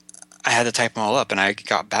 And I had to type them all up, and I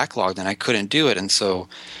got backlogged and I couldn't do it. And so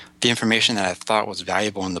the information that I thought was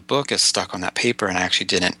valuable in the book is stuck on that paper, and I actually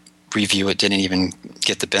didn't review it, didn't even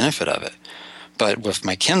get the benefit of it. But with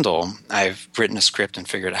my Kindle, I've written a script and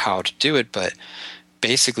figured out how to do it. But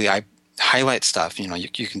basically, I highlight stuff.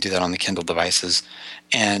 You can do that on the Kindle devices.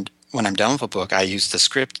 And when I'm done with a book, I use the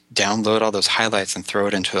script, download all those highlights, and throw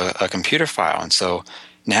it into a computer file. And so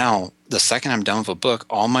now, the second I'm done with a book,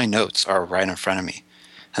 all my notes are right in front of me.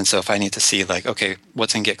 And so if I need to see, like, okay,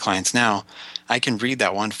 what's in Get Clients Now, I can read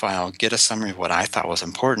that one file, get a summary of what I thought was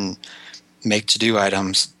important, make to-do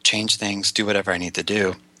items, change things, do whatever I need to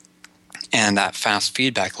do. And that fast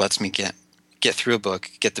feedback lets me get through a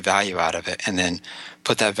book, get the value out of it, and then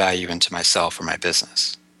put that value into myself or my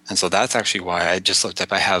business. And so that's actually why I just looked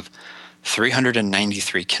up. I have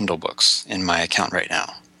 393 Kindle books in my account right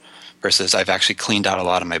now, versus I've actually cleaned out a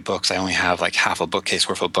lot of my books. I only have like half a bookcase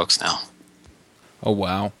worth of books now. Oh,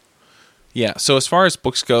 wow. Yeah, so as far as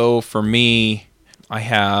books go, for me, I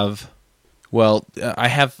have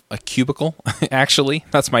a cubicle, actually.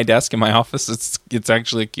 That's my desk in my office. It's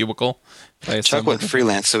actually a cubicle. Chuck went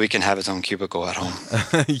freelance so he can have his own cubicle at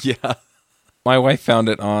home. Yeah. My wife found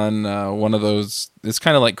it on one of those, it's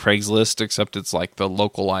kind of like Craigslist, except it's like the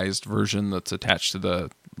localized version that's attached to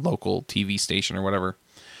the local TV station or whatever.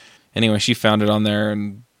 Anyway, she found it on there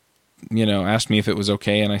and asked me if it was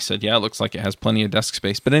okay, and I said, yeah, it looks like it has plenty of desk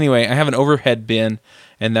space. But anyway, I have an overhead bin,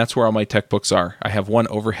 and that's where all my tech books are. I have one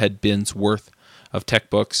overhead bin's worth of tech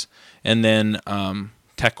books, and then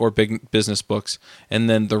tech or big business books, and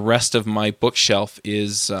then the rest of my bookshelf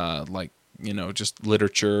is just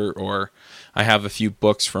literature, or I have a few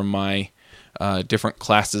books from my different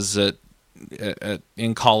classes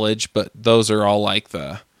in college, but those are all like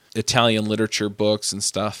the Italian literature books and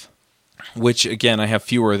stuff. Which, again, I have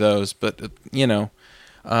fewer of those, but, so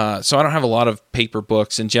I don't have a lot of paper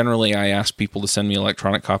books, and generally I ask people to send me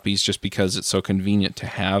electronic copies just because it's so convenient to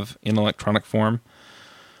have in electronic form.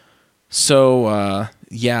 So,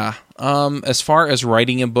 as far as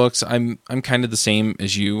writing in books, I'm kind of the same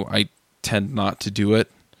as you. I tend not to do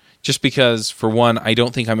it, just because, for one, I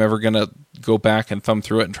don't think I'm ever going to go back and thumb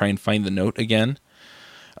through it and try and find the note again.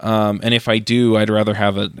 And if I do, I'd rather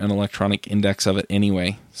have an electronic index of it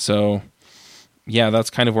anyway. So, yeah, that's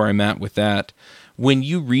kind of where I'm at with that. When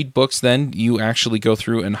you read books, then, you actually go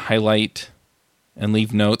through and highlight and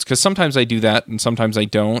leave notes? Because sometimes I do that and sometimes I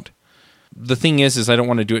don't. The thing is I don't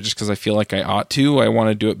want to do it just because I feel like I ought to. I want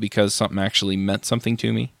to do it because something actually meant something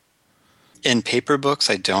to me. In paper books,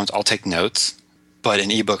 I don't. I'll take notes. But in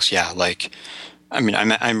ebooks, yeah.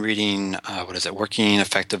 I'm reading, Working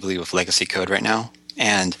Effectively with Legacy Code right now.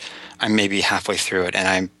 And I'm maybe halfway through it, and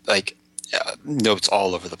I'm like notes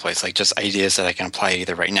all over the place, like just ideas that I can apply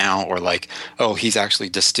either right now or like, oh, he's actually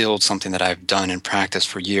distilled something that I've done in practice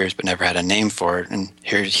for years but never had a name for it, and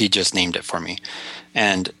here he just named it for me.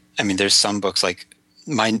 And I mean, there's some books like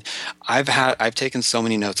mine. I've taken so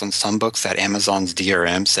many notes on some books that Amazon's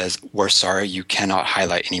DRM says, we're sorry, you cannot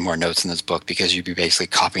highlight any more notes in this book because you'd be basically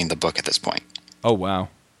copying the book at this point. Oh, wow.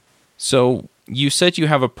 So you said you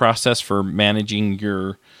have a process for managing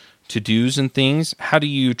your to-dos and things. How do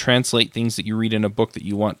you translate things that you read in a book that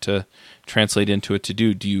you want to translate into a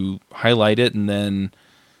to-do? Do you highlight it and then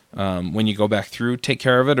when you go back through, take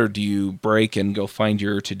care of it, or do you break and go find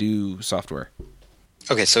your to-do software?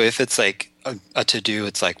 Okay, so if it's like a to do,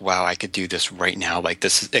 it's like, wow, I could do this right now. Like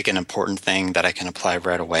this is like an important thing that I can apply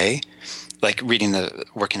right away. Like reading the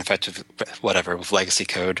Working Effective, whatever, with legacy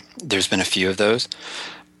code. There's been a few of those.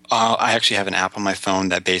 I actually have an app on my phone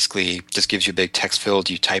that basically just gives you a big text field.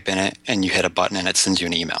 You type in it and you hit a button and it sends you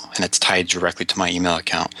an email and it's tied directly to my email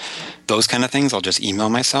account. Those kind of things I'll just email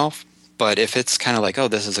myself. But if it's kind of like, oh,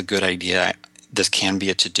 this is a good idea, this can be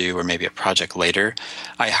a to do or maybe a project later,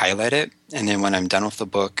 I highlight it. And then when I'm done with the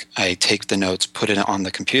book, I take the notes, put it on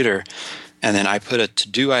the computer, and then I put a to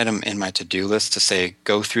do item in my to do list to say,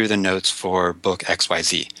 go through the notes for book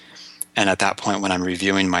XYZ. And at that point, when I'm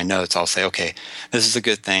reviewing my notes, I'll say, okay, this is a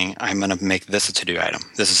good thing. I'm going to make this a to do item.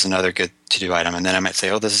 This is another good to do item. And then I might say,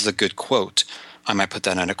 oh, this is a good quote. I might put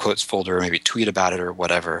that in a quotes folder or maybe tweet about it or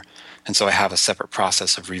whatever. And so I have a separate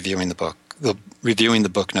process of reviewing the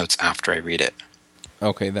book notes after I read it.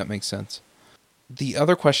 Okay, that makes sense. The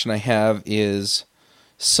other question I have is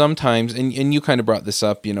sometimes, and you kind of brought this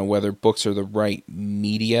up, whether books are the right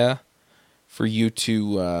media for you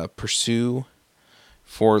to pursue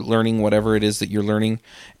for learning whatever it is that you're learning.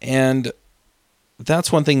 And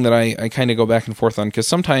that's one thing that I kind of go back and forth on, because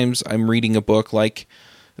sometimes I'm reading a book, like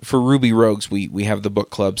for Ruby Rogues, we have the book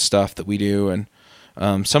club stuff that we do, and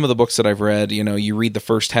some of the books that I've read, you read the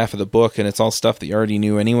first half of the book and it's all stuff that you already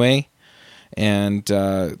knew anyway. And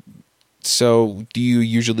so do you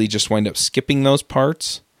usually just wind up skipping those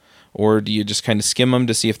parts, or do you just kind of skim them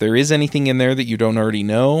to see if there is anything in there that you don't already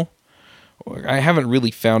know? I haven't really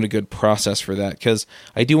found a good process for that, because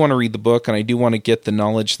I do want to read the book and I do want to get the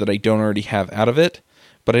knowledge that I don't already have out of it,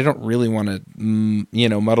 but I don't really want to,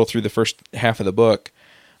 muddle through the first half of the book,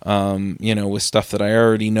 with stuff that I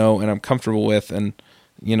already know and I'm comfortable with and,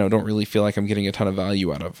 don't really feel like I'm getting a ton of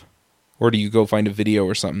value out of. Or do you go find a video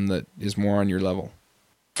or something that is more on your level?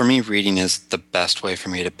 For me, reading is the best way for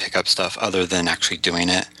me to pick up stuff other than actually doing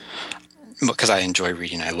it, because I enjoy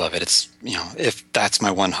reading. I love it. It's, if that's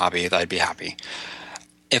my one hobby, I'd be happy.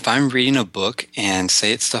 If I'm reading a book and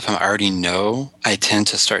say it's stuff I already know, I tend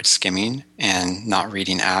to start skimming and not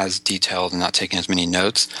reading as detailed and not taking as many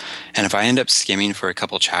notes. And if I end up skimming for a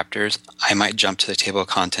couple chapters, I might jump to the table of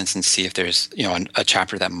contents and see if there's, a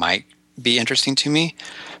chapter that might be interesting to me.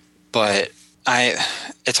 But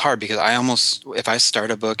it's hard because if I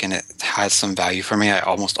start a book and it has some value for me, I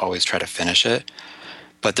almost always try to finish it.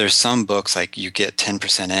 But there's some books like you get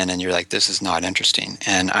 10% in and you're like, this is not interesting.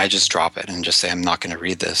 And I just drop it and just say, I'm not going to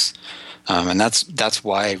read this. And that's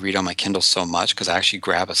why I read on my Kindle so much, because I actually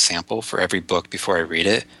grab a sample for every book before I read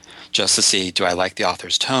it, just to see, do I like the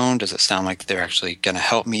author's tone? Does it sound like they're actually going to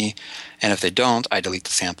help me? And if they don't, I delete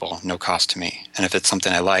the sample, no cost to me. And if it's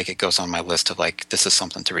something I like, it goes on my list of like, this is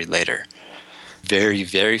something to read later. Very,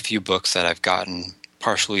 very few books that I've gotten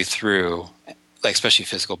partially through, like especially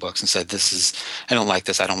physical books, and said, I don't like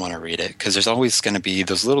this, I don't want to read it. Because there's always going to be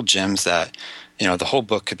those little gems that, the whole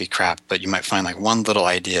book could be crap, but you might find like one little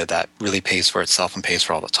idea that really pays for itself and pays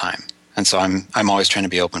for all the time. And so I'm always trying to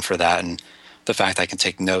be open for that. And the fact that I can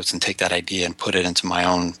take notes and take that idea and put it into my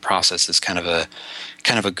own process is kind of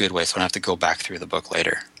a good way, so I don't have to go back through the book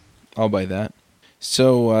later. I'll buy that.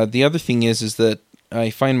 So the other thing is that I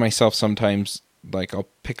find myself sometimes, like, I'll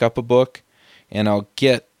pick up a book and I'll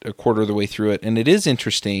get a quarter of the way through it, and it is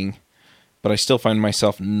interesting, but I still find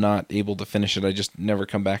myself not able to finish it. I just never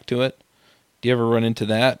come back to it. Do you ever run into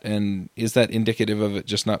that? And is that indicative of it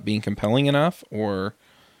just not being compelling enough, or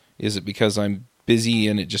is it because I'm busy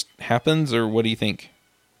and it just happens, or what do you think?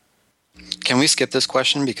 Can we skip this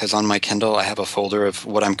question? Because on my Kindle, I have a folder of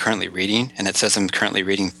what I'm currently reading, and it says I'm currently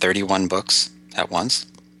reading 31 books at once,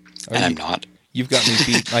 and I'm not. You've got me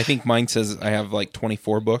beat. I think mine says I have like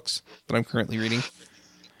 24 books that I'm currently reading.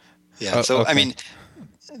 Yeah. So, okay. I mean,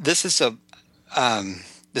 this is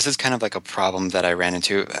kind of like a problem that I ran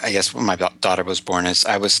into, I guess, when my daughter was born, is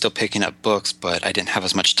I was still picking up books, but I didn't have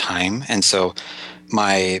as much time. And so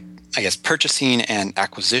my, I guess, purchasing and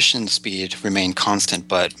acquisition speed remained constant,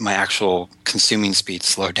 but my actual consuming speed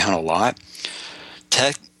slowed down a lot.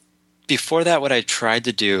 Before that, what I tried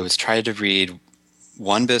to do is try to read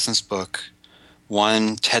one business book,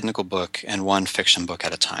 one technical book, and one fiction book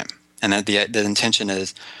at a time. And the intention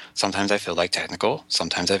is, sometimes I feel like technical,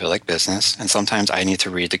 sometimes I feel like business, and sometimes I need to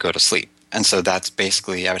read to go to sleep. And so that's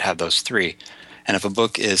basically, I would have those three. And if a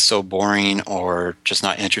book is so boring or just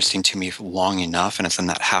not interesting to me long enough and it's in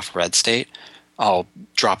that half-read state, I'll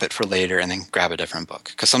drop it for later and then grab a different book.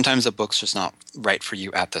 Because sometimes a book's just not right for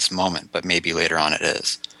you at this moment, but maybe later on it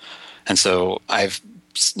is. And so I've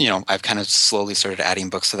kind of slowly started adding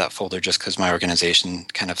books to that folder just because my organization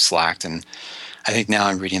kind of slacked. And I think now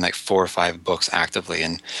I'm reading like 4 or 5 books actively,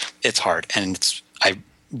 and it's hard. And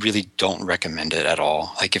really don't recommend it at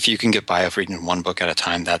all. Like if you can get by with reading one book at a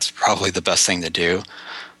time, that's probably the best thing to do.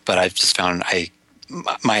 But I've just found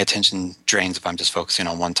my attention drains if I'm just focusing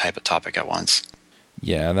on one type of topic at once.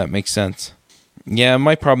 Yeah, that makes sense. Yeah,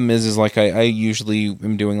 my problem is like I usually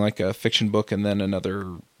am doing like a fiction book and then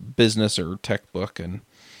another business or tech book, and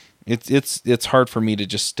it's hard for me to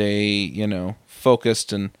just stay,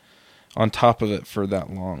 focused and on top of it for that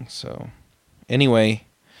long. So anyway,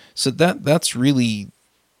 so that's really,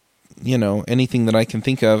 anything that I can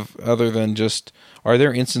think of other than just, are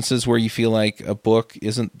there instances where you feel like a book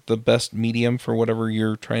isn't the best medium for whatever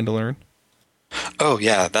you're trying to learn? Oh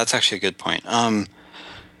yeah, that's actually a good point.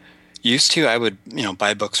 Used to, I would,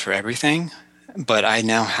 buy books for everything, but I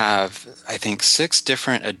now have, I think, 6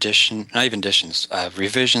 different not even editions,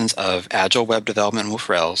 revisions of Agile Web Development with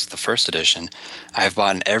Rails, the first edition. I've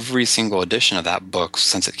bought every single edition of that book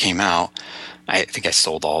since it came out. I think I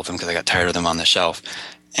sold all of them because I got tired of them on the shelf.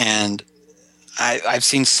 And I've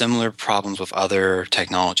seen similar problems with other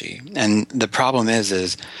technology. And the problem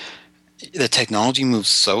is the technology moves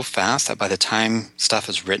so fast that by the time stuff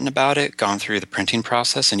is written about it, gone through the printing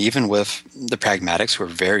process, and even with the pragmatics who are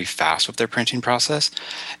very fast with their printing process,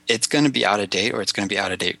 it's going to be out of date, or it's going to be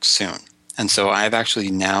out of date soon. And so I've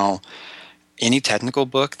actually now, any technical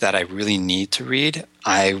book that I really need to read,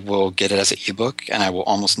 I will get it as an ebook, and I will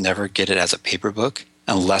almost never get it as a paper book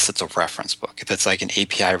unless it's a reference book. If it's like an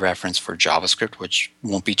API reference for JavaScript, which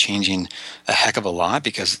won't be changing a heck of a lot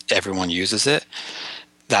because everyone uses it,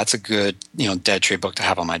 that's a good, dead tree book to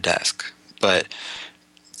have on my desk. But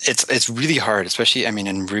it's really hard, especially,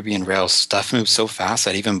 in Ruby and Rails, stuff moves so fast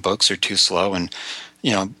that even books are too slow. And,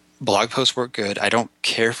 blog posts work good. I don't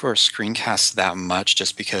care for a screencast that much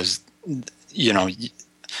just because,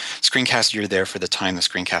 screencast, you're there for the time the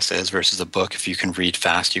screencast is, versus a book, if you can read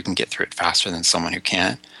fast, you can get through it faster than someone who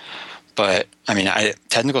can't. But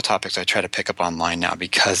technical topics I try to pick up online now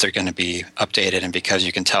because they're going to be updated and because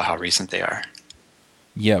you can tell how recent they are.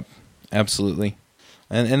 Yep, absolutely.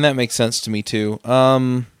 And that makes sense to me too.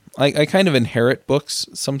 I kind of inherit books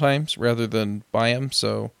sometimes rather than buy them,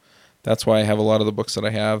 so that's why I have a lot of the books that I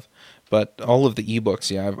have. But all of the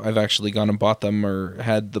ebooks, yeah, I've actually gone and bought them or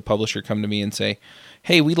had the publisher come to me and say,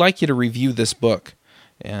 hey, we'd like you to review this book.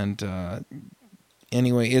 And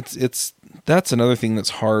anyway, it's that's another thing that's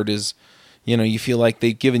hard is, you feel like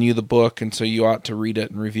they've given you the book and so you ought to read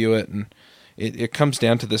it and review it. And it comes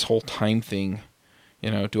down to this whole time thing.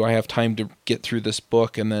 Do I have time to get through this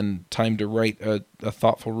book and then time to write a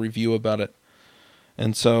thoughtful review about it?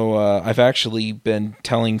 And so I've actually been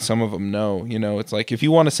telling some of them no. It's like, if you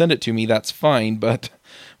want to send it to me, that's fine, but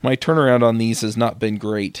my turnaround on these has not been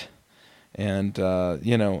great. And,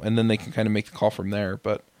 and then they can kind of make the call from there.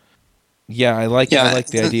 But yeah, I like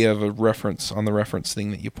the idea of a reference on the reference thing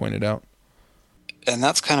that you pointed out. And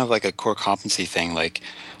that's kind of like a core competency thing. Like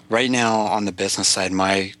right now on the business side,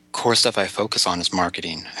 my core stuff I focus on is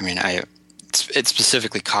marketing. It's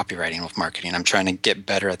specifically copywriting with marketing. I'm trying to get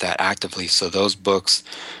better at that actively. So those books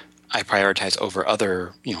I prioritize over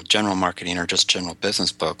other, general marketing or just general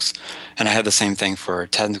business books. And I have the same thing for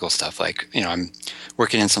technical stuff. Like, I'm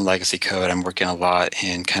working in some legacy code. I'm working a lot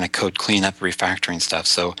in kind of code cleanup, refactoring stuff.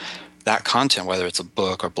 So that content, whether it's a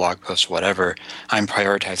book or blog post or whatever, I'm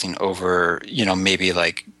prioritizing over, maybe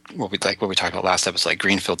like what we talked about last episode, like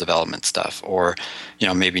greenfield development stuff, or,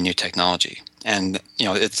 maybe new technology. And,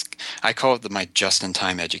 I call it my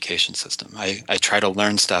just-in-time education system. I try to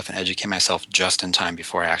learn stuff and educate myself just in time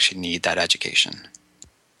before I actually need that education.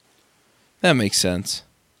 That makes sense.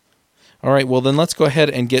 All right, well then let's go ahead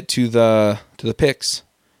and get to the picks.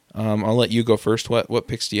 I'll let you go first. What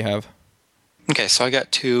picks do you have? Okay, so I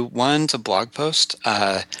got 2. One's a blog post.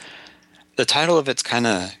 The title of it's kind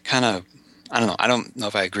of I don't know. I don't know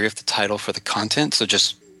if I agree with the title for the content, so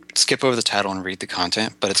just skip over the title and read the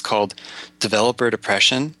content. But it's called Developer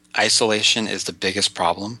Depression. Isolation is the biggest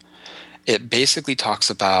problem. It basically talks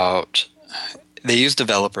about, they use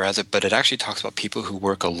developer as it, but it actually talks about people who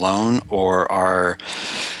work alone or are,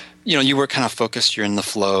 you work kind of focused, you're in the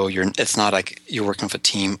flow. It's not like you're working with a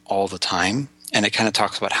team all the time. And it kind of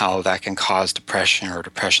talks about how that can cause depression or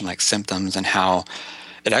depression-like symptoms, and how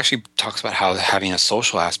it actually talks about how having a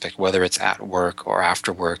social aspect, whether it's at work or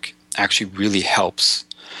after work, actually really helps.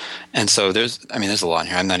 And so there's a lot in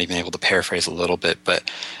here. I'm not even able to paraphrase a little bit, but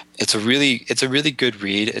it's a really good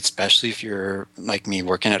read, especially if you're like me,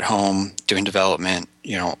 working at home, doing development.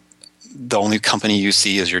 The only company you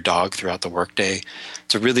see is your dog throughout the workday.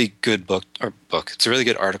 It's a really good book. It's a really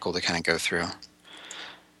good article to kind of go through.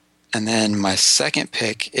 And then my second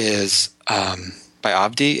pick is by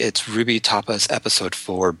Avdi. It's Ruby Tapas Episode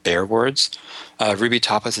 4 Bear Words. Ruby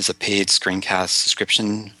Tapas is a paid screencast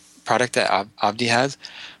subscription product that Avdi has,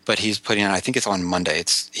 but he's putting out, I think it's on Monday.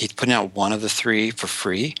 He's putting out one of the 3 for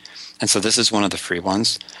free, and so this is one of the free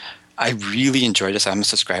ones. I really enjoyed this. I'm a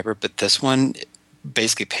subscriber, but this one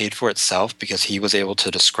basically paid for itself because he was able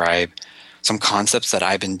to describe some concepts that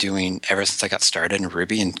I've been doing ever since I got started in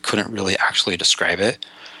Ruby and couldn't really actually describe it.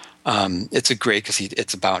 It's a great because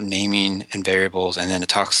it's about naming and variables, and then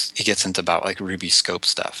he gets into about like Ruby scope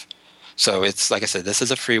stuff. So it's like I said, this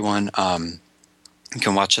is a free one. You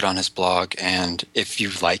can watch it on his blog, and if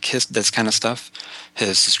you like this kind of stuff,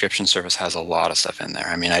 his subscription service has a lot of stuff in there.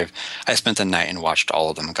 I mean, I spent the night and watched all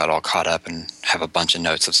of them, got all caught up, and have a bunch of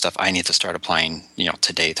notes of stuff I need to start applying,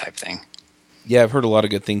 today type thing. Yeah, I've heard a lot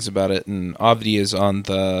of good things about it, and Avdi is on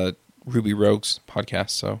the Ruby Rogues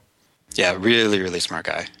podcast, so. Yeah, really, really smart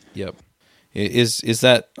guy. Yep. Is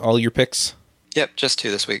that all your picks? Yep, just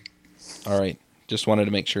 2 this week. All right. Just wanted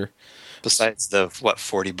to make sure. Besides the,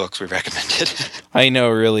 40 books we recommended. I know,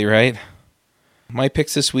 really, right? My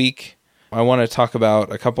picks this week, I want to talk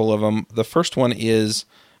about a couple of them. The first one is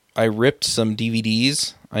I ripped some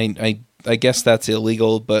DVDs. I guess that's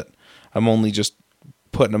illegal, but I'm only just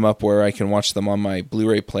putting them up where I can watch them on my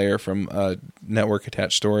Blu-ray player from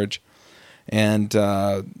network-attached storage. And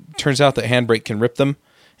turns out that Handbrake can rip them,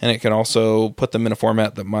 and it can also put them in a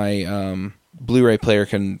format that my Blu-ray player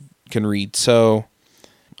can read. So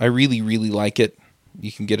I really, really like it.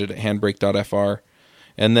 You can get it at handbrake.fr.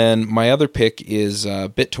 And then my other pick is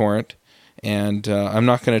BitTorrent. And I'm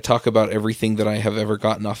not going to talk about everything that I have ever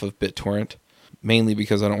gotten off of BitTorrent, mainly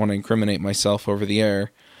because I don't want to incriminate myself over the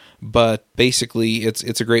air. But basically,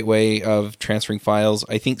 it's a great way of transferring files.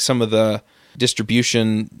 I think some of the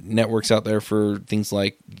distribution networks out there for things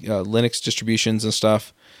like Linux distributions and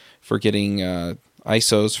stuff, for getting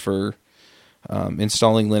ISOs for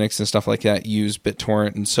installing Linux and stuff like that, use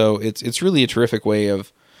BitTorrent. And so it's really a terrific way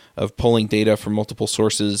of pulling data from multiple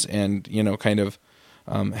sources and, kind of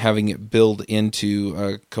having it build into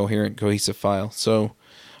a coherent, cohesive file. So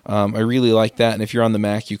I really like that. And if you're on the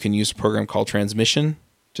Mac, you can use a program called Transmission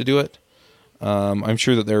to do it. I'm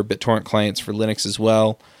sure that there are BitTorrent clients for Linux as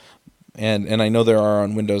well. And I know there are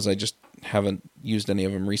on Windows. I just haven't used any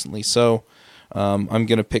of them recently. So I'm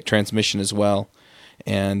going to pick Transmission as well.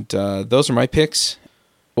 And those are my picks.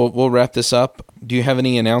 We'll wrap this up. Do you have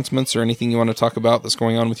any announcements or anything you want to talk about that's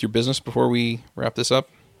going on with your business before we wrap this up?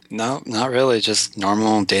 No, not really. Just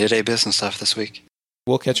normal day-to-day business stuff this week.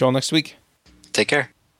 We'll catch you all next week. Take care.